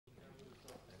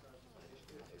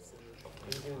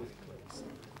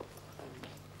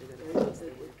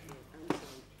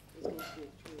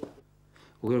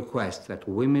We request that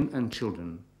women and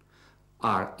children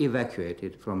are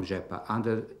evacuated from Zepa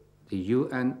under the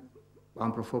UN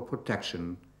UNPROFOR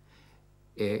protection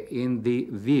in the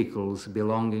vehicles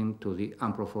belonging to the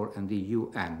UNPROFOR and the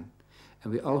UN.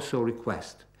 And we also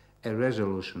request a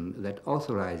resolution that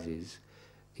authorizes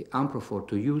the UNPROFOR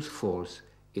to use force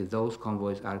if those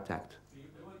convoys are attacked.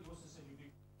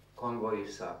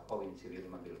 Convoys sa ovim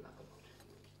civilima bili napadnuti.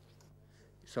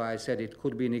 So I said it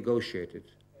could be negotiated.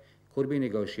 Could be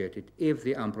negotiated if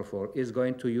the UNPROFOR is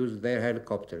going to use their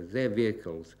helicopters, their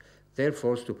vehicles, their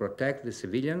force to protect the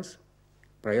civilians,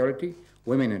 priority,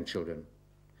 women and children,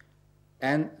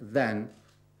 and then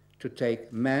to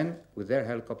take men with their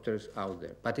helicopters out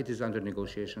there. But it is under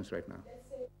negotiations right now.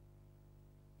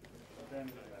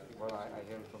 Well, I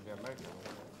hear from the Americans.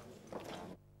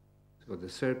 What the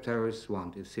Serb terrorists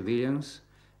want is civilians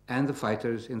and the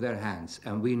fighters in their hands,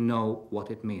 and we know what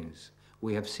it means.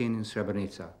 We have seen in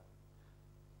Srebrenica.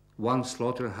 One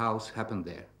slaughterhouse happened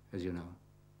there, as you know.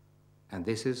 And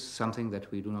this is something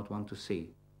that we do not want to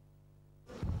see.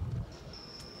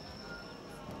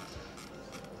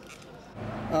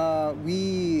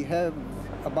 We have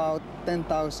about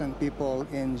 10,000 people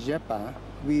in Zepa.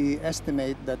 We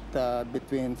estimate that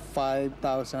between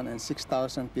 5,000 and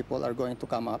 6,000 people are going to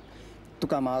come out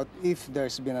if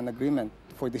there's been an agreement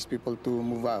for these people to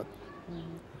move out.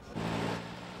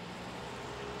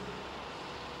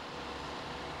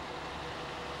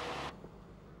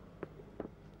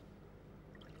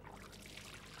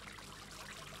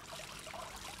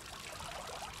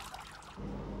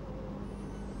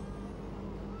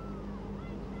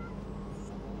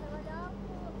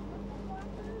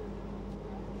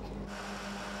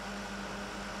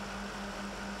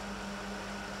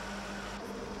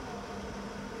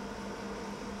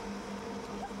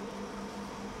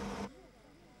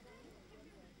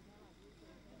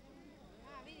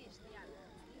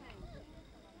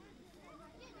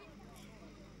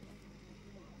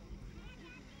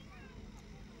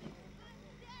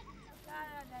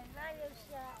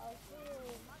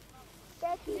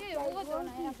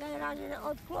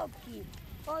 Od klopki,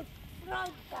 od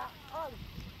fronta, od